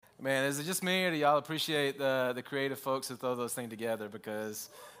Man, is it just me, or do y'all appreciate the creative folks who throw those things together? Because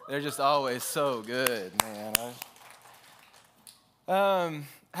they're just always so good, man.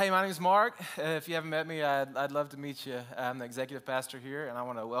 Hey, my name's Mark. If you haven't met me, I'd love to meet you. I'm the executive pastor here, and I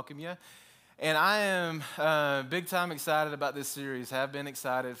want to welcome you. And I am big time excited about this series. Have been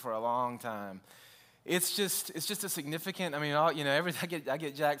excited for a long time. It's just a significant. I mean, I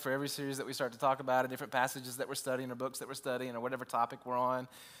get jacked for every series that we start to talk about, and different passages that we're studying, or books that we're studying, or whatever topic we're on.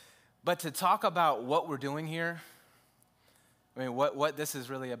 But to talk about what we're doing here, I mean, what this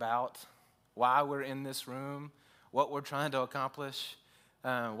is really about, why we're in this room, what we're trying to accomplish,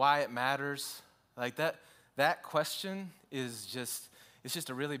 why it matters, like that question is just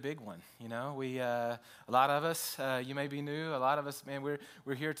a really big one. You know, a lot of us, you may be new. A lot of us, man,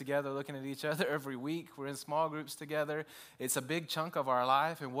 we're here together, looking at each other every week. We're in small groups together. It's a big chunk of our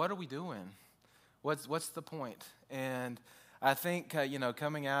life, and what are we doing? What's the point? And I think,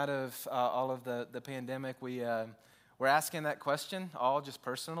 coming out of all of the pandemic, we're asking that question, all just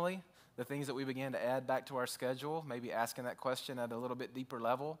personally, the things that we began to add back to our schedule, maybe asking that question at a little bit deeper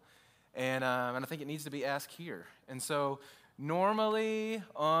level. And I think it needs to be asked here. And so normally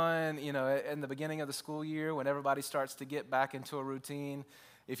in the beginning of the school year, when everybody starts to get back into a routine,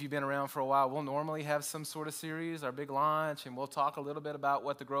 if you've been around for a while, we'll normally have some sort of series, our big launch, and we'll talk a little bit about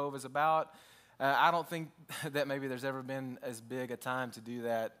what the Grove is about. I don't think that maybe there's ever been as big a time to do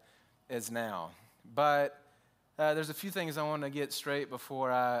that as now. But there's a few things I want to get straight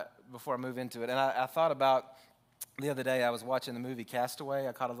before I move into it. And I thought about the other day, I was watching the movie Castaway.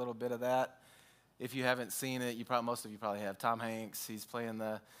 I caught a little bit of that. If you haven't seen it, most of you probably have. Tom Hanks, he's playing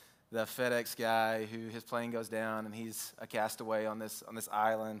the FedEx guy who his plane goes down, and he's a castaway on this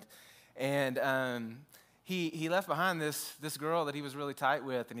island. And he left behind this girl that he was really tight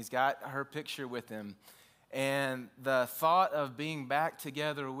with, and he's got her picture with him. And the thought of being back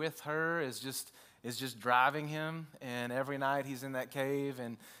together with her is just driving him. And every night he's in that cave,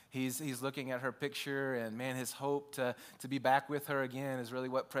 and he's looking at her picture, and man, his hope to be back with her again is really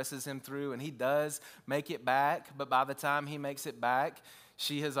what presses him through. And he does make it back, but by the time he makes it back,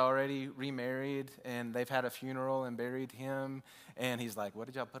 she has already remarried, and they've had a funeral and buried him. And he's like, "What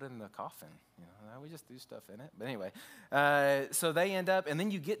did y'all put in the coffin?" We just threw stuff in it. But anyway, so they end up, and then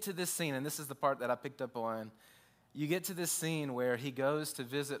you get to this scene, and this is the part that I picked up on. You get to this scene where he goes to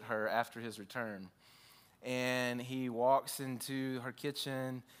visit her after his return, and he walks into her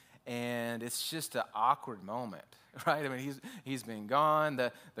kitchen, and it's just an awkward moment, right? I mean, he's been gone.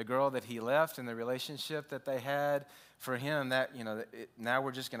 The girl that he left and the relationship that they had, for him, now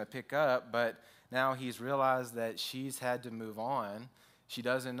we're just going to pick up, but now he's realized that she's had to move on. She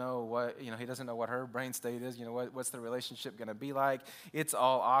doesn't know he doesn't know what her brain state is. What's the relationship going to be like? It's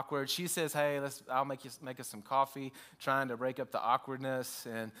all awkward. She says, "Hey, I'll make us some coffee," trying to break up the awkwardness.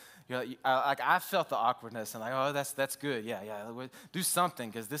 And I felt the awkwardness, and oh, that's good. Yeah, do something,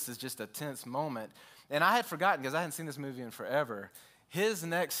 because this is just a tense moment. And I had forgotten, because I hadn't seen this movie in forever. His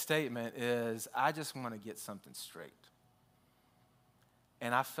next statement is, "I just want to get something straight."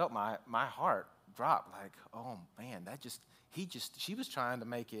 And I felt my heart drop, like, oh man, she was trying to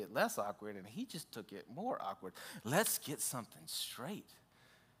make it less awkward, and he just took it more awkward. Let's get something straight.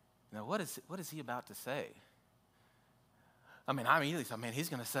 Now, what is he about to say? I immediately thought, man, he's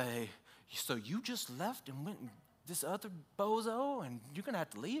going to say, "So you just left and went this other bozo, and you're going to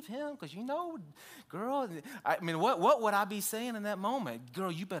have to leave him because girl." What would I be saying in that moment?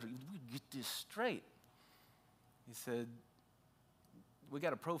 "Girl, you better get this straight." He said, "We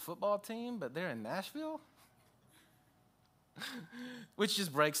got a pro football team, but they're in Nashville?" Which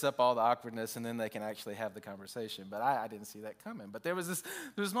just breaks up all the awkwardness, and then they can actually have the conversation. But I didn't see that coming. But there was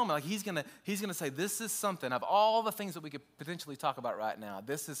this moment, like he's gonna say, this is something, of all the things that we could potentially talk about right now,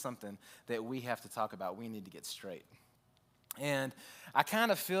 this is something that we have to talk about. We need to get straight. And I kind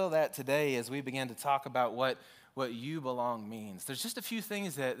of feel that today as we begin to talk about what you belong means. There's just a few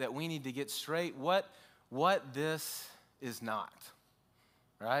things that we need to get straight. What this is not,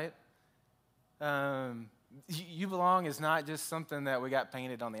 right? You belong is not just something that we got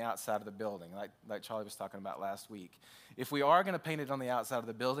painted on the outside of the building, like Charlie was talking about last week. If we are going to paint it on the outside of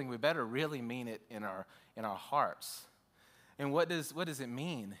the building, we better really mean it in our hearts. And what does it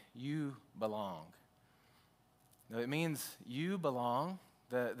mean? You belong. It means you belong,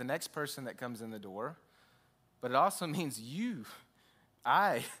 the next person that comes in the door, but it also means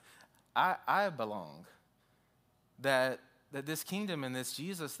I belong. That this kingdom and this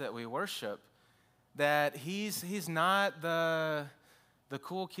Jesus that we worship, that he's not the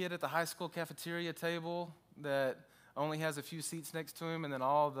cool kid at the high school cafeteria table that only has a few seats next to him, and then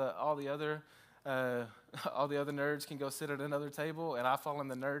all the other uh, all the other nerds can go sit at another table, and I fall in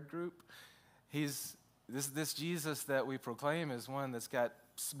the nerd group. This Jesus that we proclaim is one that's got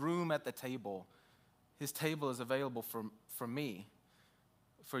room at the table. His table is available for me,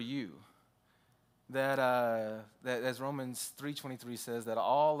 for you. That as Romans 3:23 says, that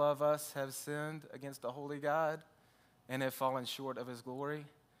all of us have sinned against a holy God and have fallen short of his glory.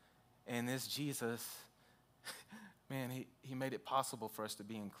 And this Jesus, man, he made it possible for us to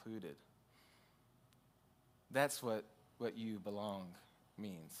be included. That's what you belong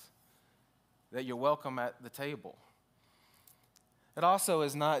means. That you're welcome at the table. It also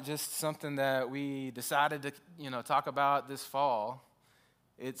is not just something that we decided to, talk about this fall.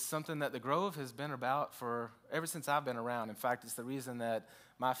 It's something that the Grove has been about for ever since I've been around. In fact, it's the reason that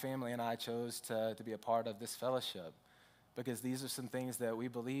my family and I chose to be a part of this fellowship, because these are some things that we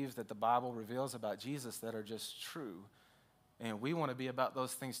believe that the Bible reveals about Jesus that are just true. And we want to be about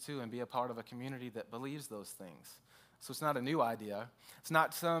those things too and be a part of a community that believes those things. So it's not a new idea. It's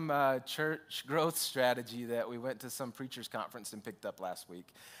not some church growth strategy that we went to some preacher's conference and picked up last week.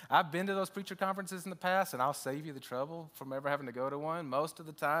 I've been to those preacher conferences in the past, and I'll save you the trouble from ever having to go to one. Most of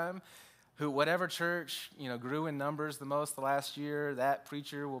the time, whatever church grew in numbers the most the last year, that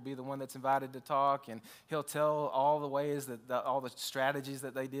preacher will be the one that's invited to talk, and he'll tell all the ways all the strategies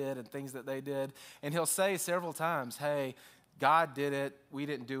that they did and things that they did, and he'll say several times, "Hey, God did it, we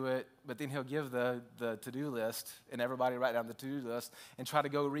didn't do it," but then he'll give the to-do list, and everybody write down the to-do list and try to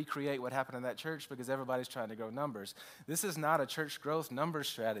go recreate what happened in that church because everybody's trying to grow numbers. This is not a church growth numbers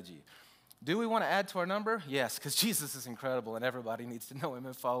strategy. Do we want to add to our number? Yes, because Jesus is incredible and everybody needs to know him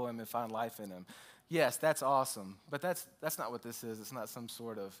and follow him and find life in him. Yes, that's awesome, but that's not what this is. It's not some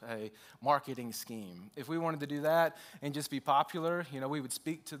sort of marketing scheme. If we wanted to do that and just be popular, we would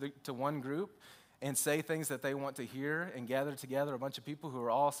speak to one group and say things that they want to hear and gather together a bunch of people who are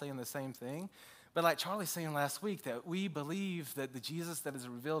all saying the same thing. But like Charlie's saying last week, that we believe that the Jesus that is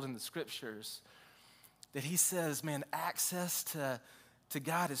revealed in the scriptures, that he says, man, access to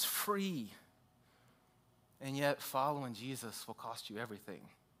God is free. And yet following Jesus will cost you everything.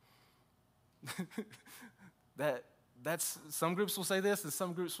 That's some groups will say this and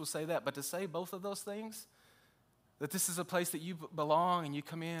some groups will say that. But to say both of those things, that this is a place that you belong and you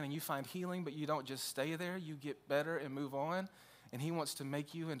come in and you find healing, but you don't just stay there. You get better and move on. And he wants to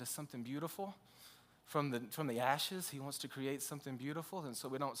make you into something beautiful. From the ashes, he wants to create something beautiful. And so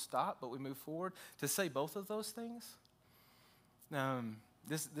we don't stop, but we move forward. To say both of those things,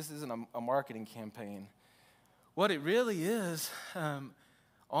 this isn't a marketing campaign. What it really is,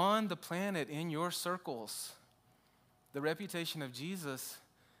 on the planet, in your circles, the reputation of Jesus,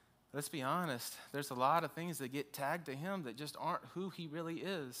 let's be honest, there's a lot of things that get tagged to him that just aren't who he really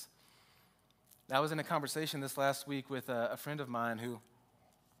is. I was in a conversation this last week with a friend of mine who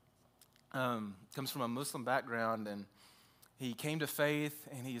comes from a Muslim background, and he came to faith,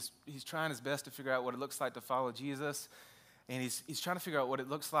 and he's trying his best to figure out what it looks like to follow Jesus, and he's trying to figure out what it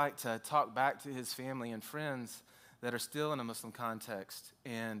looks like to talk back to his family and friends that are still in a Muslim context,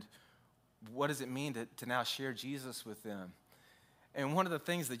 and what does it mean to now share Jesus with them. And one of the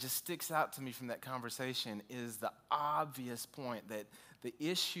things that just sticks out to me from that conversation is the obvious point that the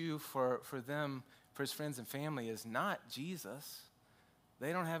issue for them, for his friends and family, is not Jesus.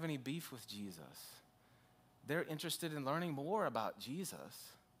 They don't have any beef with Jesus. They're interested in learning more about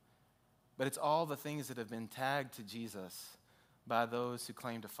Jesus. But it's all the things that have been tagged to Jesus by those who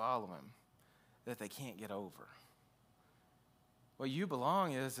claim to follow him that they can't get over. What you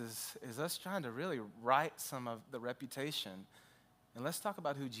belong is us trying to really right some of the reputation. And let's talk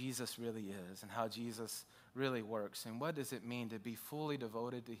about who Jesus really is and how Jesus really works. And what does it mean to be fully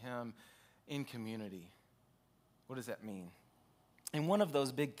devoted to him in community? What does that mean? And one of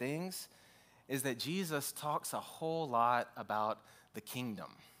those big things is that Jesus talks a whole lot about the kingdom.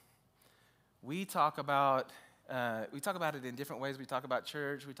 We talk about it in different ways. We talk about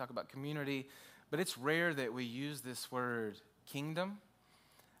church, we talk about community, but it's rare that we use this word kingdom.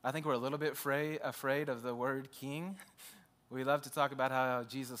 I think we're a little bit afraid of the word king. We love to talk about how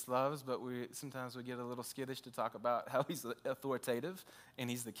Jesus loves, but sometimes we get a little skittish to talk about how he's authoritative and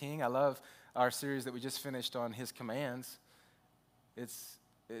he's the king. I love our series that we just finished on his commands.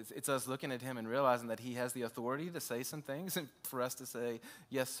 It's us looking at him and realizing that he has the authority to say some things and for us to say,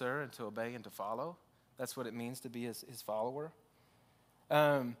 yes, sir, and to obey and to follow. That's what it means to be his follower.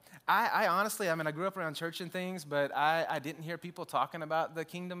 I honestly, I grew up around church and things, but I didn't hear people talking about the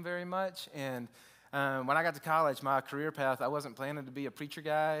kingdom very much. And when I got to college, my career path, I wasn't planning to be a preacher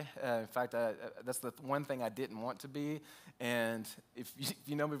guy. In fact, that's the one thing I didn't want to be. And if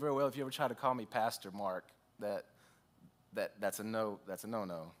you know me very well, if you ever try to call me Pastor Mark, that's a no. That's a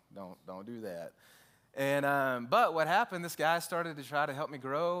no-no. Don't do that. And but what happened? This guy started to try to help me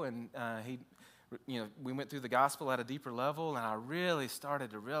grow, and we went through the gospel at a deeper level, and I really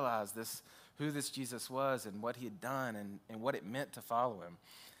started to realize who this Jesus was, and what he had done, and what it meant to follow him.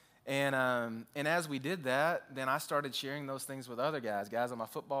 And as we did that, then I started sharing those things with other guys on my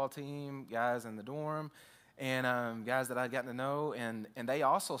football team, guys in the dorm, and guys that I'd gotten to know, and they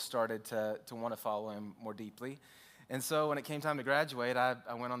also started to want to follow him more deeply. And so when it came time to graduate, I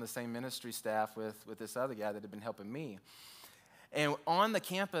went on the same ministry staff with this other guy that had been helping me. And on the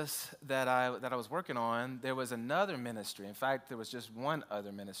campus that I was working on, there was another ministry. In fact, there was just one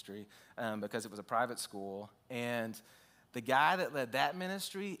other ministry because it was a private school. And the guy that led that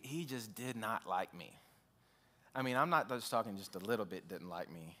ministry, he just did not like me. I mean, I'm not just talking just a little bit didn't like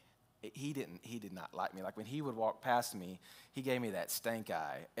me. He did not like me. Like when he would walk past me, he gave me that stank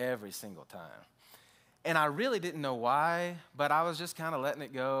eye every single time. And I really didn't know why, but I was just kind of letting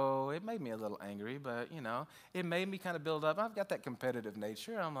it go. It made me a little angry, but, it made me kind of build up. I've got that competitive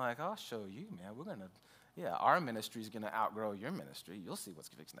nature. I'm like, I'll show you, man. Our ministry is going to outgrow your ministry. You'll see what's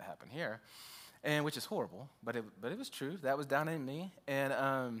fixing to happen here. And which is horrible, but it was true. That was down in me.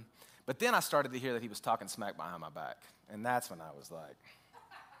 And but then I started to hear that he was talking smack behind my back. And that's when I was like,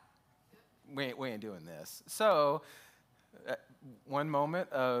 we ain't doing this. So one moment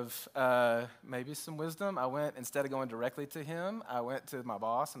of maybe some wisdom, I went, instead of going directly to him, I went to my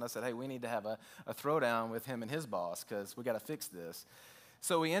boss and I said, hey, we need to have a throwdown with him and his boss because we got to fix this.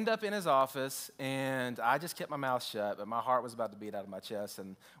 So we end up in his office, and I just kept my mouth shut, but my heart was about to beat out of my chest.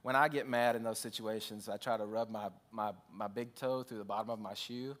 And when I get mad in those situations, I try to rub my big toe through the bottom of my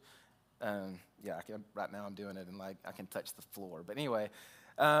shoe. Right now I'm doing it, and I can touch the floor. But anyway,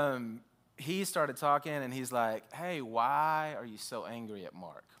 he started talking, and he's like, hey, why are you so angry at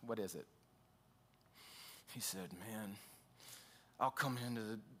Mark? What is it? He said, man, I'll come into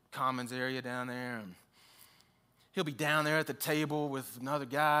the commons area down there, and he'll be down there at the table with another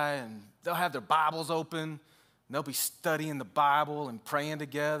guy, and they'll have their Bibles open, and they'll be studying the Bible and praying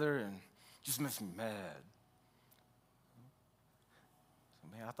together, and it just makes me mad. So,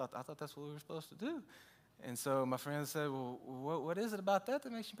 man, I thought that's what we were supposed to do. And so my friend said, well, what is it about that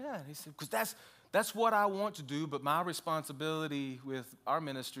makes you mad? He said, because that's what I want to do, but my responsibility with our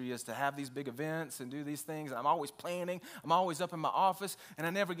ministry is to have these big events and do these things. I'm always planning. I'm always up in my office, and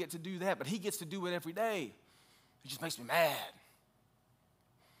I never get to do that, but he gets to do it every day. It just makes me mad.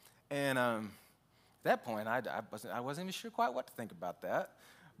 And at that point, I wasn't even sure quite what to think about that.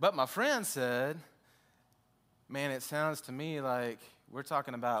 But my friend said, man, it sounds to me like we're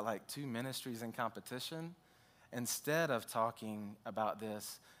talking about like two ministries in competition instead of talking about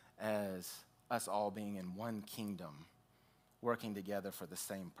this as us all being in one kingdom, working together for the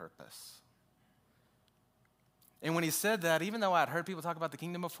same purpose. And when he said that, even though I'd heard people talk about the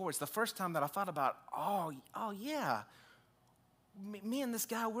kingdom before, it's the first time that I thought about, oh yeah, me and this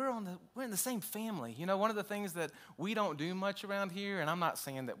guy, we're in the same family. One of the things that we don't do much around here, and I'm not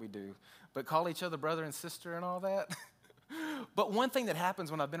saying that we do, but call each other brother and sister and all that. But one thing that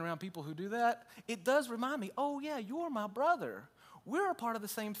happens when I've been around people who do that, it does remind me, oh yeah, you're my brother. We're a part of the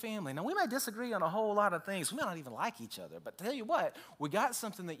same family. Now, we may disagree on a whole lot of things. We may not even like each other, but tell you what, we got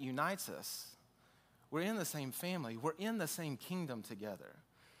something that unites us. We're in the same family. We're in the same kingdom together.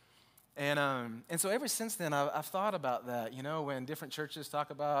 And so ever since then, I've thought about that, when different churches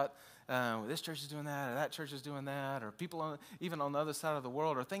talk about this church is doing that or that church is doing that, or people even on the other side of the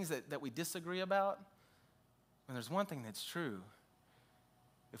world, or things that we disagree about. And there's one thing that's true.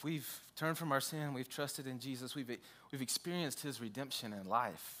 If we've turned from our sin, we've trusted in Jesus, we've experienced his redemption in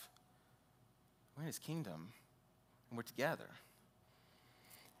life. We're in his kingdom, and we're together.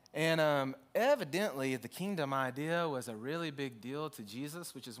 And evidently, the kingdom idea was a really big deal to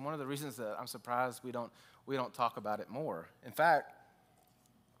Jesus, which is one of the reasons that I'm surprised we don't talk about it more. In fact,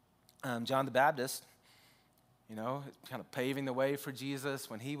 John the Baptist, kind of paving the way for Jesus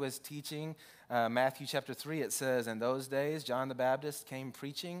when he was teaching. Matthew chapter 3, it says, in those days, John the Baptist came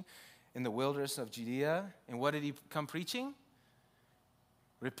preaching in the wilderness of Judea. And what did he come preaching?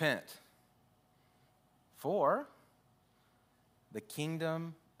 Repent, for the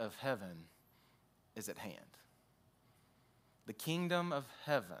kingdom of heaven is at hand. The kingdom of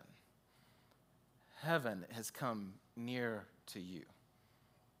heaven has come near to you.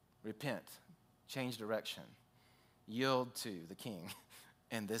 Repent, change direction, yield to the king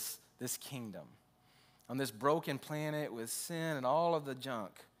and this kingdom. On this broken planet with sin and all of the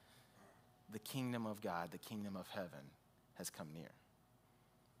junk, the kingdom of God, the kingdom of heaven has come near.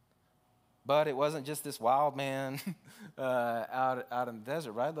 But it wasn't just this wild man out in the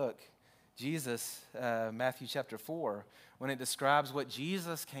desert, right? Look, Jesus, Matthew chapter 4, when it describes what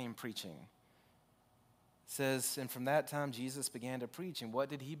Jesus came preaching. It says, and from that time Jesus began to preach. And what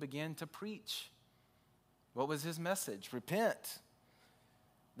did he begin to preach? What was his message? Repent.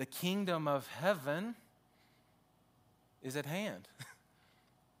 The kingdom of heaven is at hand.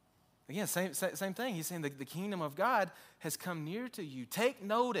 Again, same thing. He's saying the kingdom of God has come near to you. Take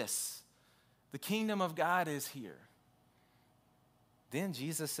notice. The kingdom of God is here. Then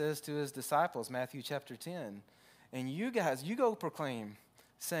Jesus says to his disciples, Matthew chapter 10, and you guys, you go proclaim,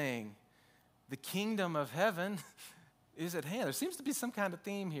 saying, the kingdom of heaven is at hand. There seems to be some kind of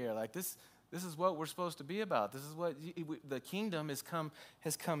theme here. Like this is what we're supposed to be about. This is what the kingdom has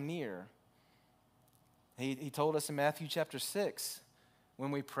come near. He told us in Matthew chapter 6,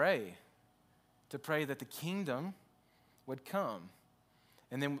 when we pray, to pray that the kingdom would come.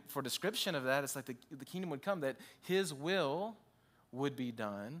 And then for description of that, it's like the kingdom would come, that his will would be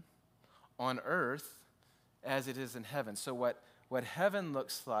done on earth as it is in heaven. So what heaven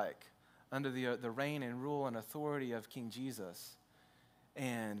looks like under the reign and rule and authority of King Jesus,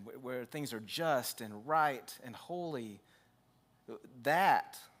 and where things are just and right and holy,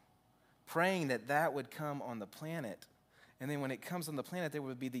 that, praying that would come on the planet. And then when it comes on the planet, there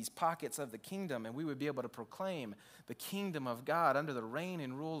would be these pockets of the kingdom, and we would be able to proclaim the kingdom of God under the reign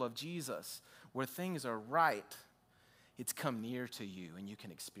and rule of Jesus, where things are right. It's come near to you, and you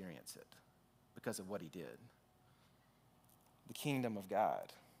can experience it because of what he did. The kingdom of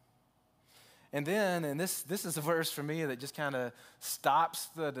God. And then, and this is a verse for me that just kind of stops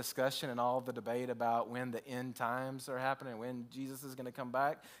the discussion and all the debate about when the end times are happening, when Jesus is going to come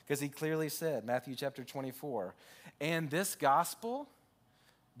back, because he clearly said, Matthew chapter 24, and this gospel,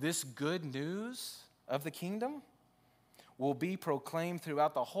 this good news of the kingdom, will be proclaimed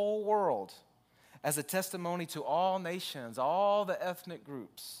throughout the whole world as a testimony to all nations, all the ethnic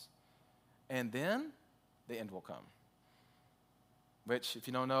groups. And then the end will come. Which, if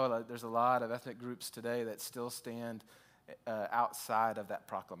you don't know, there's a lot of ethnic groups today that still stand outside of that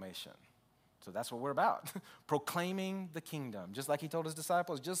proclamation. So that's what we're about, proclaiming the kingdom. Just like he told his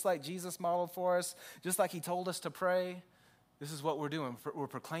disciples, just like Jesus modeled for us, just like he told us to pray, this is what we're doing. We're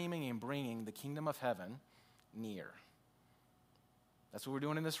proclaiming and bringing the kingdom of heaven near. That's what we're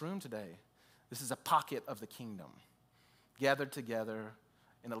doing in this room today. This is a pocket of the kingdom, gathered together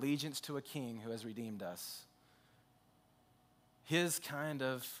in allegiance to a king who has redeemed us. His kind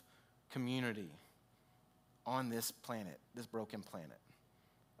of community on this planet, this broken planet,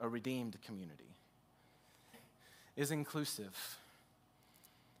 a redeemed community, is inclusive.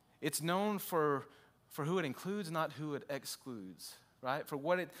 It's known for who it includes, not who it excludes, right? For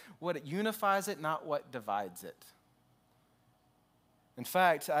what it unifies it, not what divides it. In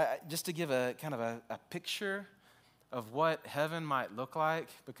fact, just to give a kind of a picture of what heaven might look like,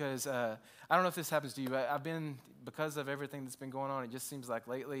 because I don't know if this happens to you, I've been, because of everything that's been going on, it just seems like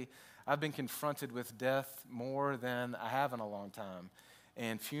lately I've been confronted with death more than I have in a long time,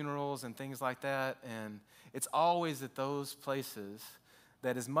 and funerals and things like that, and it's always at those places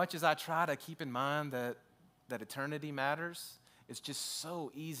that as much as I try to keep in mind that eternity matters, it's just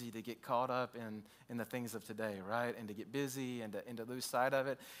so easy to get caught up in the things of today, right? And to get busy and to lose sight of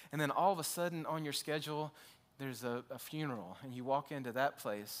it. And then all of a sudden on your schedule, there's a funeral, and you walk into that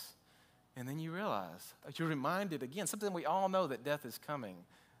place, and then you realize, you're reminded again, something we all know, that death is coming,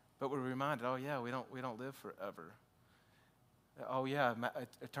 but we're reminded, oh yeah, we don't live forever. Oh yeah,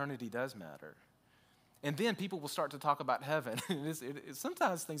 eternity does matter. And then people will start to talk about heaven.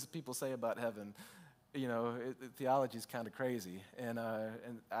 Sometimes things that people say about heaven, theology is kind of crazy. And I'm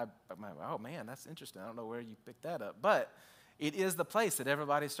like, oh man, that's interesting. I don't know where you picked that up. But it is the place that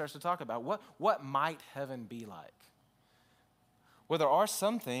everybody starts to talk about. What might heaven be like? Well, there are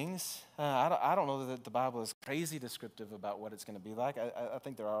some things. I don't know that the Bible is crazy descriptive about what it's going to be like. I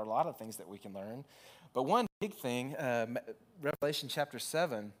think there are a lot of things that we can learn. But one big thing, Revelation chapter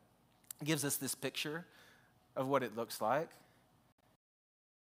 7, gives us this picture of what it looks like.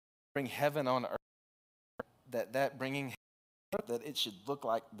 Bring heaven on earth, that bringing heaven on earth, that it should look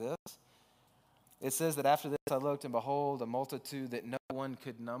like this. It says that after this I looked, and behold, a multitude that no one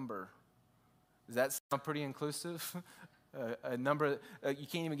could number. Does that sound pretty inclusive? A number, you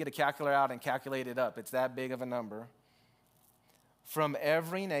can't even get a calculator out and calculate it up. It's that big of a number. From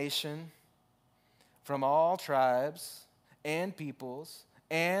every nation, from all tribes and peoples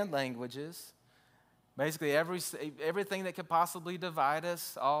and languages, basically everything that could possibly divide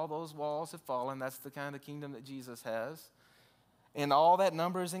us, all those walls have fallen. That's the kind of kingdom that Jesus has. And all that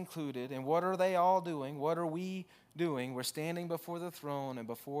number is included. And what are they all doing? What are we doing? We're standing before the throne and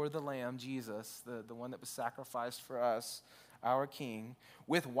before the Lamb, Jesus, the one that was sacrificed for us, our King,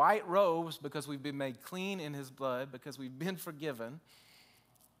 with white robes because we've been made clean in his blood, because we've been forgiven,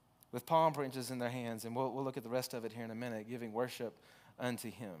 with palm branches in their hands. And we'll look at the rest of it here in a minute, giving worship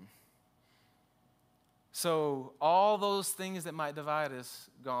unto him. So all those things that might divide us,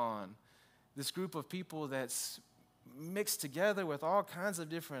 gone. This group of people that's mixed together with all kinds of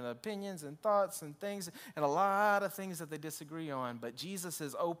different opinions and thoughts and things, and a lot of things that they disagree on. But Jesus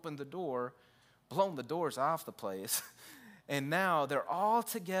has opened the door, blown the doors off the place, and now they're all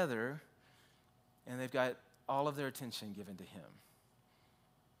together, and they've got all of their attention given to him.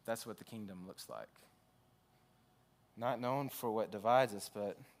 That's what the kingdom looks like. Not known for what divides us,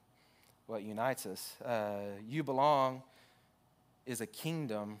 but what unites us. You belong is a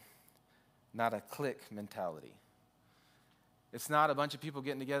kingdom, not a clique mentality. It's not a bunch of people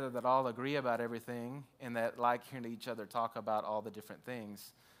getting together that all agree about everything and that like hearing each other talk about all the different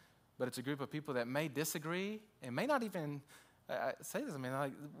things. But it's a group of people that may disagree and may not even say this. I mean,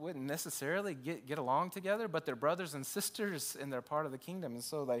 like, wouldn't necessarily get along together, but they're brothers and sisters and they're part of the kingdom. And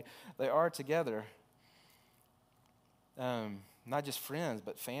so they are together. Not just friends,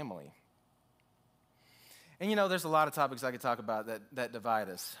 but family. And you know, there's a lot of topics I could talk about that divide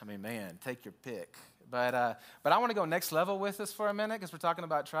us. I mean, man, take your pick. But I want to go next level with this for a minute because we're talking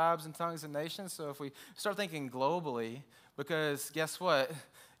about tribes and tongues and nations. So if we start thinking globally, because guess what?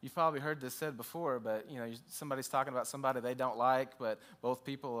 You've probably heard this said before, but you know, somebody's talking about somebody they don't like, but both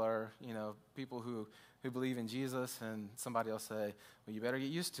people are, you know, people who believe in Jesus, and somebody will say, well, you better get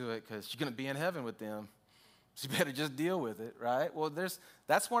used to it because you're going to be in heaven with them. So you better just deal with it, right? Well,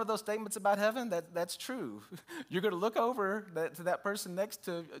 that's one of those statements about heaven that's true. You're going to look over to that person next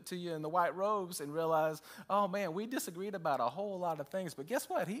to you in the white robes and realize, oh man, we disagreed about a whole lot of things, but guess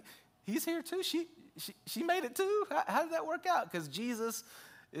what? He's here too. She made it too. How did that work out? Because Jesus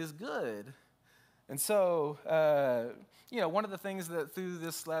is good. And so, you know, one of the things that through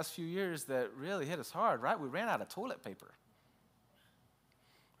this last few years that really hit us hard, right? We ran out of toilet paper.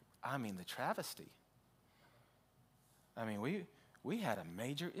 I mean, the travesty. I mean, we had a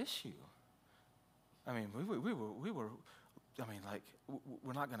major issue. I mean, we were. I mean, like,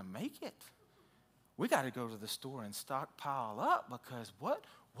 we're not going to make it. We got to go to the store and stockpile up because what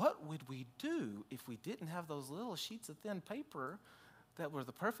would we do if we didn't have those little sheets of thin paper that were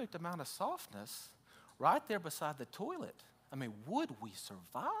the perfect amount of softness right there beside the toilet? I mean, would we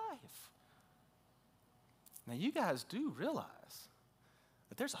survive? Now, you guys do realize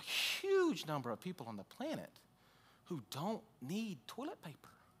that there's a huge number of people on the planet who don't need toilet paper,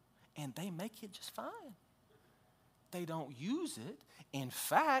 and they make it just fine. They don't use it. In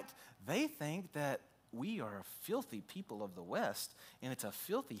fact, they think that we are a filthy people of the West, and it's a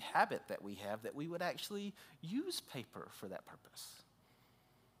filthy habit that we have that we would actually use paper for that purpose.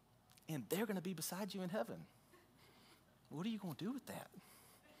 And they're going to be beside you in heaven. What are you going to do with that?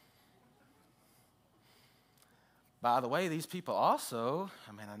 By the way, these people also,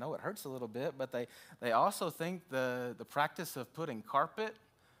 I mean, I know it hurts a little bit, but they also think the practice of putting carpet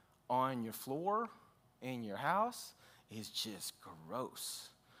on your floor in your house is just gross.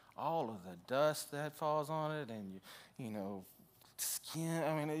 All of the dust that falls on it and, you know, skin,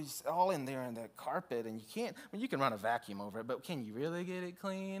 I mean, it's all in there in the carpet, and you can run a vacuum over it, but can you really get it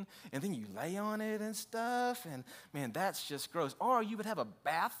clean? And then you lay on it and stuff, and man, that's just gross. Or you would have a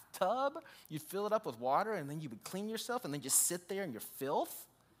bathtub, you'd fill it up with water, and then you would clean yourself, and then just sit there in your filth.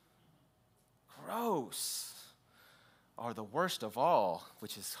 Gross. Or the worst of all,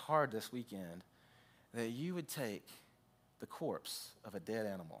 which is hard this weekend, that you would take the corpse of a dead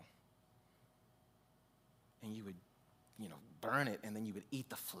animal, and you would, you know, burn it, and then you would eat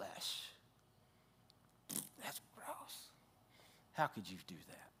the flesh. That's gross. How could you do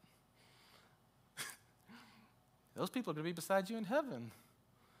that? Those people are going to be beside you in heaven.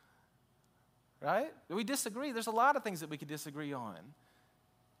 Right? We disagree. There's a lot of things that we could disagree on.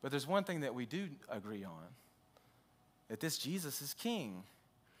 But there's one thing that we do agree on. That this Jesus is king.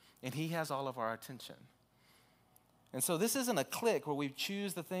 And he has all of our attention. And so this isn't a clique where we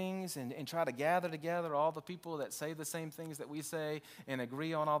choose the things and try to gather together all the people that say the same things that we say and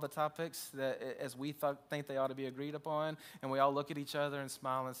agree on all the topics that as we think they ought to be agreed upon. And we all look at each other and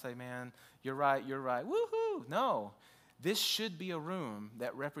smile and say, man, you're right, woohoo. No, this should be a room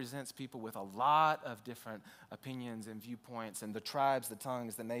that represents people with a lot of different opinions and viewpoints and the tribes, the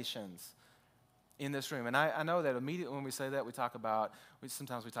tongues, the nations in this room. And I know that immediately when we say that,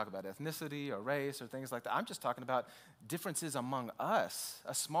 sometimes we talk about ethnicity or race or things like that. I'm just talking about differences among us,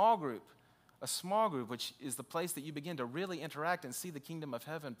 a small group, which is the place that you begin to really interact and see the kingdom of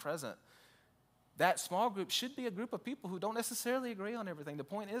heaven present. that small group should be a group of people who don't necessarily agree on everything. The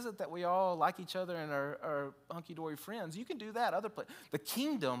point isn't that we all like each other and are hunky-dory friends. You can do that. The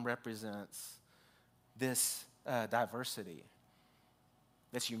kingdom represents this diversity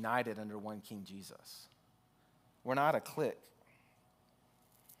that's united under one King Jesus. We're not a clique.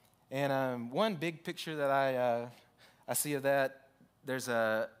 And one big picture that I see of that, there's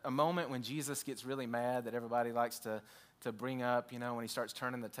a moment when Jesus gets really mad that everybody likes to bring up, when he starts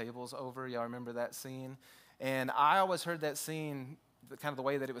turning the tables over. Y'all remember that scene? And I always heard that scene, kind of the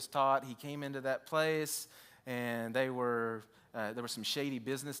way that it was taught. He came into that place, and there were some shady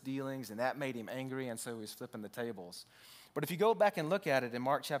business dealings, and that made him angry, and so he was flipping the tables. But if you go back and look at it in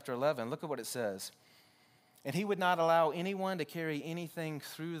Mark chapter 11, look at what it says. And he would not allow anyone to carry anything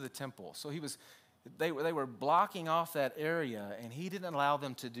through the temple. So they were blocking off that area, and he didn't allow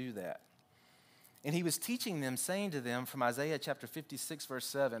them to do that. And he was teaching them, saying to them from Isaiah chapter 56, verse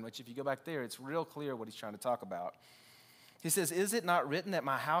 7, which if you go back there, it's real clear what he's trying to talk about. He says, "Is it not written that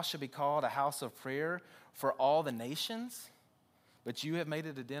my house shall be called a house of prayer for all the nations? But you have made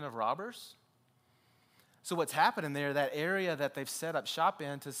it a den of robbers?" So what's happening there, that area that they've set up shop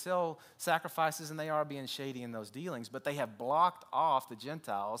in to sell sacrifices, and they are being shady in those dealings, but they have blocked off the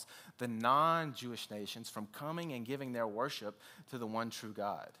Gentiles, the non-Jewish nations, from coming and giving their worship to the one true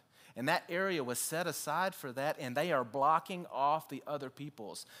God. And that area was set aside for that, and they are blocking off the other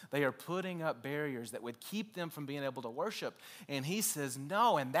peoples. They are putting up barriers that would keep them from being able to worship. And he says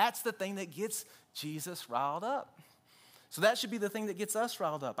no, and that's the thing that gets Jesus riled up. So that should be the thing that gets us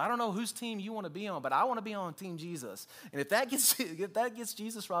riled up. I don't know whose team you want to be on, but I want to be on Team Jesus. And if that gets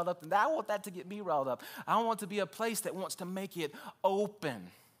Jesus riled up, then I want that to get me riled up. I want to be a place that wants to make it open.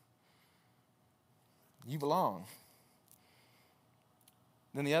 You belong.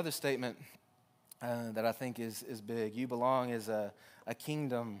 Then the other statement that I think is big, you belong, is a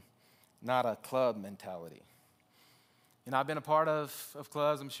kingdom, not a club mentality. I've been a part of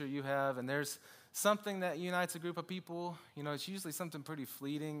clubs, I'm sure you have, and there's something that unites a group of people. It's usually something pretty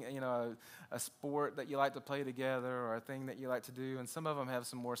fleeting, a sport that you like to play together or a thing that you like to do, and some of them have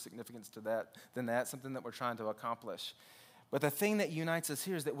some more significance to that than that, something that we're trying to accomplish. But the thing that unites us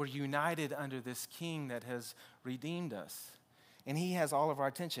here is that we're united under this King that has redeemed us. And he has all of our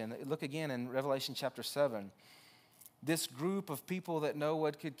attention. Look again in Revelation chapter 7. This group of people that no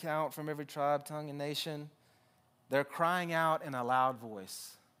one could count from every tribe, tongue, and nation, they're crying out in a loud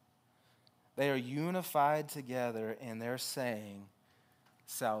voice. They are unified together, and they're saying,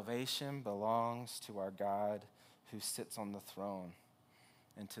 "Salvation belongs to our God who sits on the throne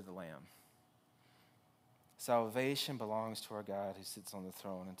and to the Lamb." Salvation belongs to our God who sits on the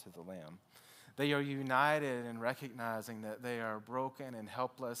throne and to the Lamb. They are united in recognizing that they are broken and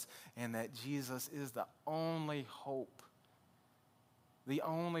helpless, and that Jesus is the only hope. The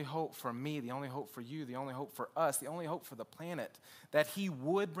only hope for me, the only hope for you, the only hope for us, the only hope for the planet. That he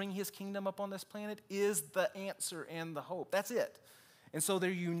would bring his kingdom up on this planet is the answer and the hope. That's it. And so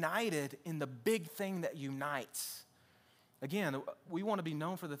they're united in the big thing that unites. Again, we want to be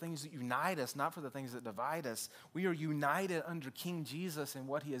known for the things that unite us, not for the things that divide us. We are united under King Jesus and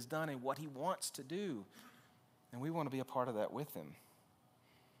what he has done and what he wants to do. And we want to be a part of that with him.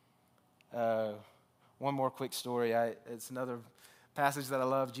 One more quick story. It's another passage that I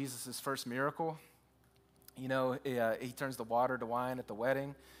love, Jesus' first miracle. He turns the water to wine at the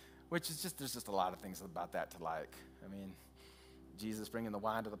wedding, which is there's just a lot of things about that to like. Jesus bringing the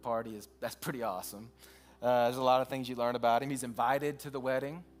wine to the party, that's pretty awesome. There's a lot of things you learn about him. He's invited to the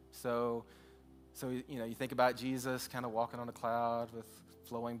wedding. So you think about Jesus kind of walking on a cloud with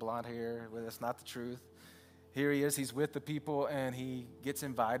flowing blonde hair. Well, that's not the truth. Here he is. He's with the people, and he gets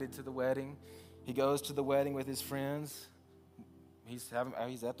invited to the wedding. He goes to the wedding with his friends. He's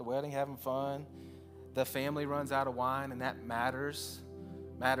at the wedding having fun. The family runs out of wine, and that matters.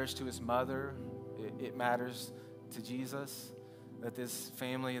 Matters to his mother. It matters to Jesus that this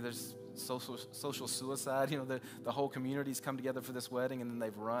family, there's social suicide. The whole community's come together for this wedding, and then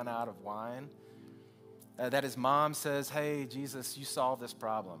they've run out of wine. That his mom says, "Hey, Jesus, you solve this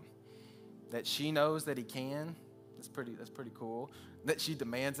problem." That she knows that he can. That's pretty cool. That she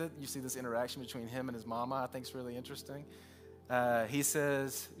demands it. You see this interaction between him and his mama, I think is really interesting. He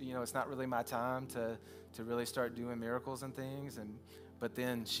says, it's not really my time to really start doing miracles and things. But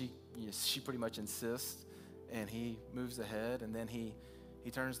then she pretty much insists, and he moves ahead, and then he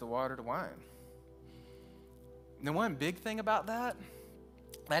turns the water to wine. And the one big thing about that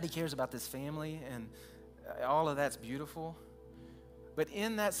he cares about this family, and all of that's beautiful. But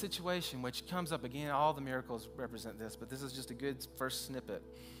in that situation, which comes up again, all the miracles represent this, but this is just a good first snippet.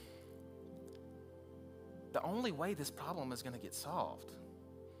 The only way this problem is going to get solved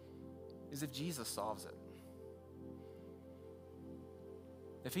is if Jesus solves it.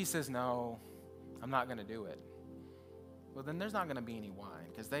 If he says, no, I'm not going to do it, well, then there's not going to be any wine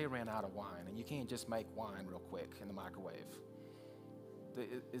because they ran out of wine, and you can't just make wine real quick in the microwave.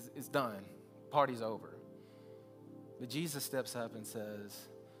 It's done. Party's over. But Jesus steps up and says,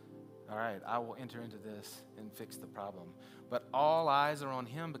 all right, I will enter into this and fix the problem. But all eyes are on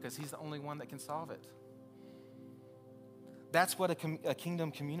him because he's the only one that can solve it. That's what a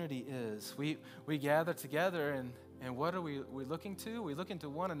kingdom community is. We gather together, and what are we looking to? We're looking to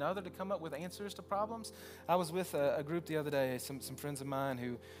one another to come up with answers to problems. I was with a group the other day, some friends of mine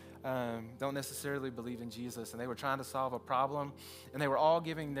who don't necessarily believe in Jesus, and they were trying to solve a problem, and they were all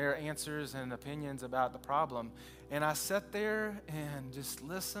giving their answers and opinions about the problem. And I sat there and just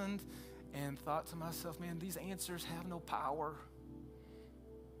listened and thought to myself, man, these answers have no power.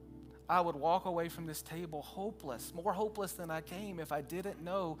 I would walk away from this table hopeless, more hopeless than I came if I didn't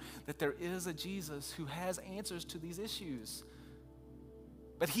know that there is a Jesus who has answers to these issues.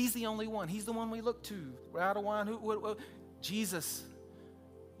 But he's the only one. He's the one we look to. We're out of wine. Jesus,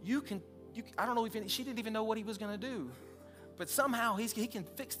 I don't know if she didn't even know what he was going to do. But somehow he can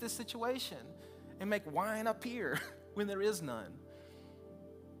fix this situation and make wine appear when there is none.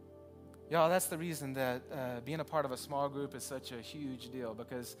 Y'all, that's the reason that being a part of a small group is such a huge deal,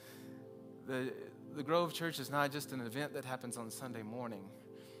 because the Grove Church is not just an event that happens on Sunday morning.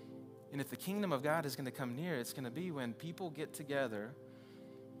 And if the kingdom of God is going to come near, it's going to be when people get together,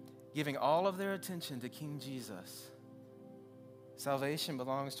 giving all of their attention to King Jesus. Salvation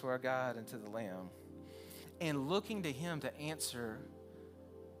belongs to our God and to the Lamb. And looking to him to answer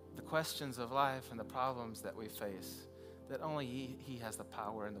the questions of life and the problems that we face, that only he has the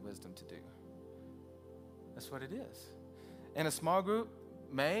power and the wisdom to do. That's what it is. And a small group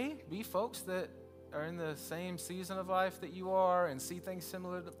may be folks that are in the same season of life that you are and see things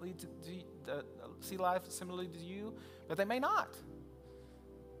similarly see life similarly to you, but they may not.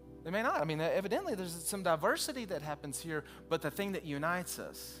 They may not. I mean, evidently there's some diversity that happens here, but the thing that unites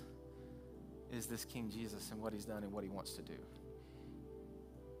us is this King Jesus and what he's done and what he wants to do.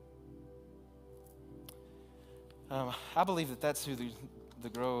 I believe that that's who the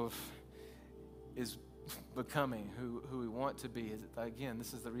Grove is becoming, who we want to be. Again,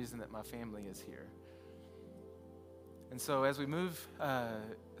 this is the reason that my family is here. And so as we move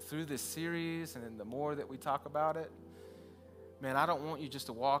through this series, and the more that we talk about it, man, I don't want you just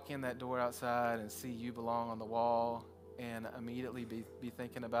to walk in that door outside and see you belong on the wall and immediately be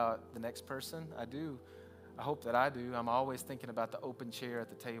thinking about the next person. I do. I hope that I do. I'm always thinking about the open chair at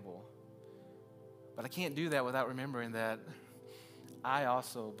the table. But I can't do that without remembering that I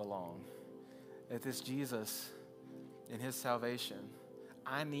also belong. That this Jesus and his salvation,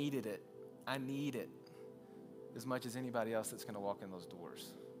 I needed it. I need it as much as anybody else that's going to walk in those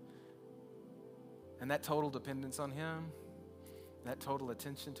doors. And that total dependence on him, that total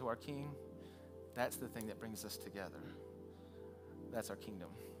attention to our King, that's the thing that brings us together. That's our kingdom.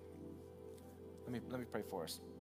 Let me pray for us.